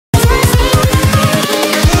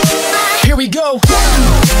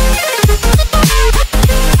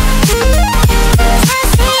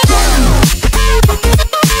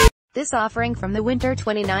this offering from the winter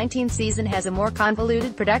 2019 season has a more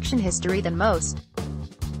convoluted production history than most.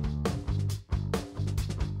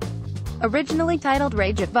 Originally titled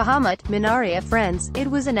Rage of Bahamut, Manaria Friends,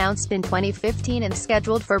 it was announced in 2015 and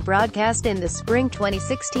scheduled for broadcast in the spring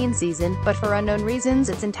 2016 season, but for unknown reasons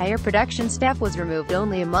its entire production staff was removed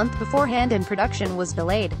only a month beforehand and production was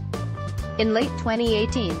delayed. In late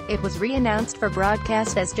 2018, it was re-announced for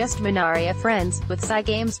broadcast as just Manaria Friends, with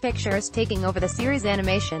Cygames Pictures taking over the series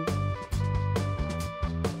animation.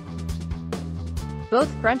 Both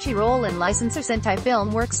Crunchyroll and licensor Sentai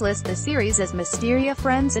Filmworks list the series as Mysteria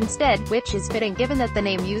Friends instead, which is fitting given that the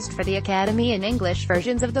name used for the Academy and English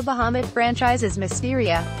versions of the Bahamut franchise is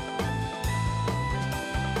Mysteria.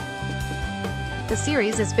 The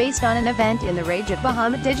series is based on an event in the Rage of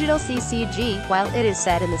Bahamut digital CCG, while it is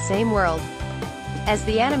set in the same world as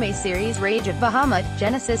the anime series Rage of Bahamut,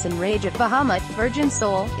 Genesis and Rage of Bahamut, Virgin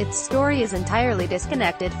Soul. Its story is entirely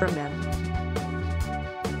disconnected from them.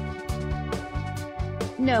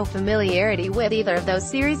 No familiarity with either of those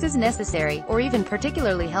series is necessary, or even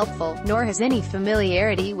particularly helpful, nor has any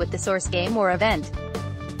familiarity with the source game or event.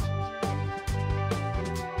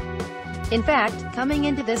 In fact, coming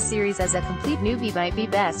into this series as a complete newbie might be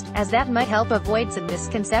best, as that might help avoid some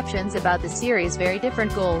misconceptions about the series' very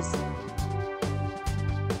different goals.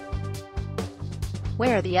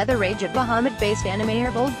 Where the other Rage of Bahamut-based anime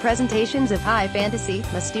are bold presentations of high fantasy,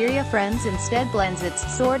 Mysteria Friends instead blends its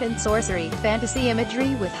sword and sorcery fantasy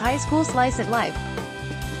imagery with high school slice of life.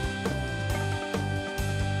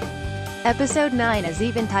 Episode 9 is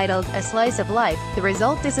even titled, A Slice of Life. The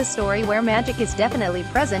result is a story where magic is definitely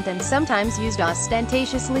present and sometimes used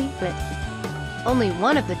ostentatiously, but only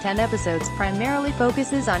one of the 10 episodes primarily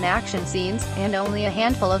focuses on action scenes, and only a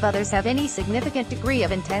handful of others have any significant degree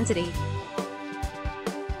of intensity.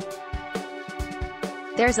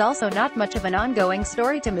 There's also not much of an ongoing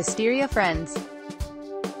story to Mysteria Friends.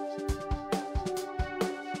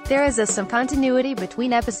 There is some continuity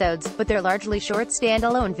between episodes, but they're largely short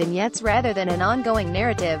standalone vignettes rather than an ongoing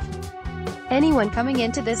narrative. Anyone coming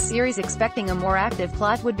into this series expecting a more active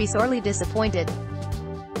plot would be sorely disappointed.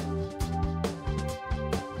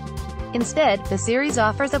 Instead, the series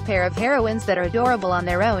offers a pair of heroines that are adorable on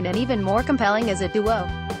their own and even more compelling as a duo.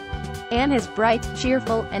 Anne is bright,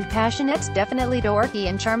 cheerful, and passionate, definitely dorky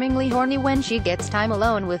and charmingly horny when she gets time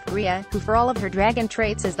alone with Gria, who for all of her dragon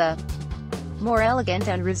traits is the more elegant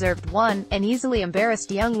and reserved one, an easily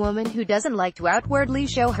embarrassed young woman who doesn't like to outwardly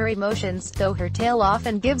show her emotions, though her tale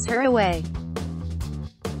often gives her away.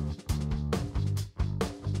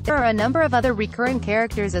 There are a number of other recurring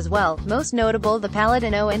characters as well, most notable the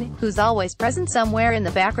paladin Owen, who's always present somewhere in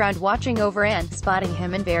the background watching over Anne. Spotting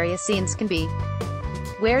him in various scenes can be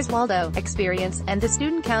Where's Waldo experience, and the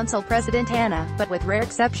student council president Hannah, but with rare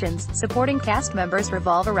exceptions, supporting cast members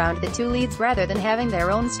revolve around the two leads rather than having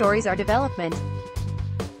their own stories or development.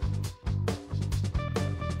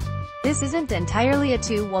 This isn't entirely a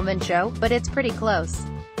two-woman show, but it's pretty close.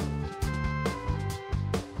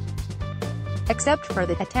 Except for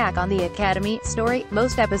the Attack on the Academy story,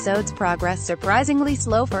 most episodes progress surprisingly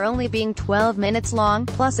slow for only being 12 minutes long,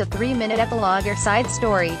 plus a 3-minute epilogue or side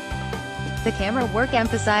story. The camera work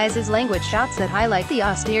emphasizes language shots that highlight the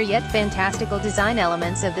austere yet fantastical design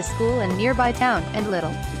elements of the school and nearby town, and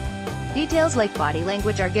little details like body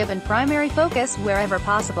language are given primary focus wherever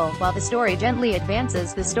possible, while the story gently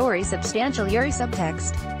advances the story's substantial Yuri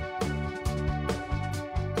subtext.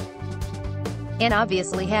 Anne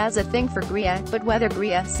obviously has a thing for Gria, but whether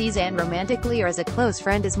Gria sees Anne romantically or as a close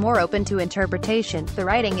friend is more open to interpretation. The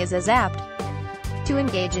writing is as apt to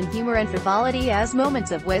engage in humor and frivolity as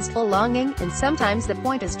moments of wistful longing, and sometimes the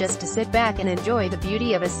point is just to sit back and enjoy the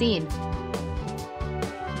beauty of a scene.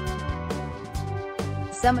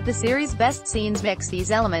 Some of the series' best scenes mix these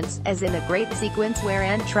elements, as in a great sequence where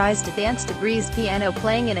Anne tries to dance to Gria's piano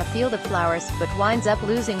playing in a field of flowers, but winds up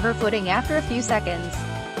losing her footing after a few seconds.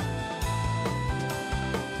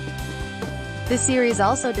 The series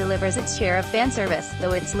also delivers its share of fanservice,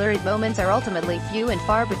 though its lurid moments are ultimately few and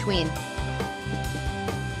far between.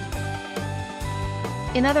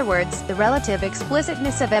 In other words, the relative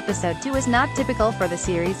explicitness of Episode 2 is not typical for the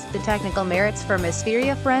series. The technical merits for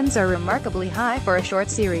Mysteria Friends are remarkably high for a short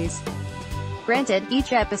series. Granted,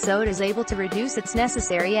 each episode is able to reduce its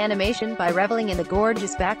necessary animation by reveling in the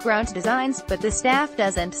gorgeous background designs, but the staff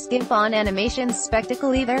doesn't skimp on animation's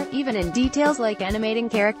spectacle either, even in details like animating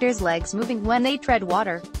characters' legs moving when they tread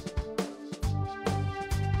water.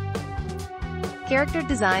 Character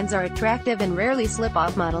designs are attractive and rarely slip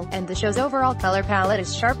off model, and the show's overall color palette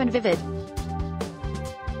is sharp and vivid.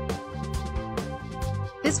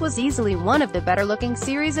 This was easily one of the better-looking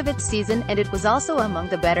series of its season, and it was also among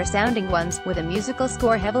the better-sounding ones, with a musical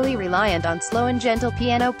score heavily reliant on slow and gentle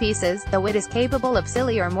piano pieces, though it is capable of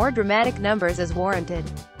silly or more dramatic numbers as warranted.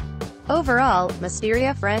 Overall,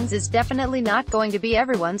 Mysteria Friends is definitely not going to be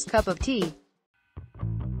everyone's cup of tea.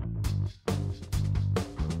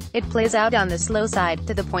 It plays out on the slow side,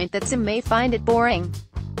 to the point that some may find it boring.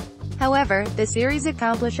 However, the series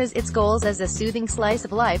accomplishes its goals as a soothing slice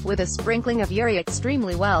of life with a sprinkling of Yuri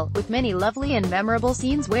extremely well, with many lovely and memorable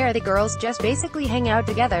scenes where the girls just basically hang out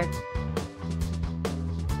together.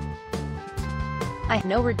 I have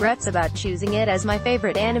no regrets about choosing it as my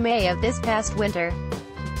favorite anime of this past winter.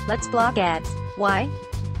 Let's block ads. Why?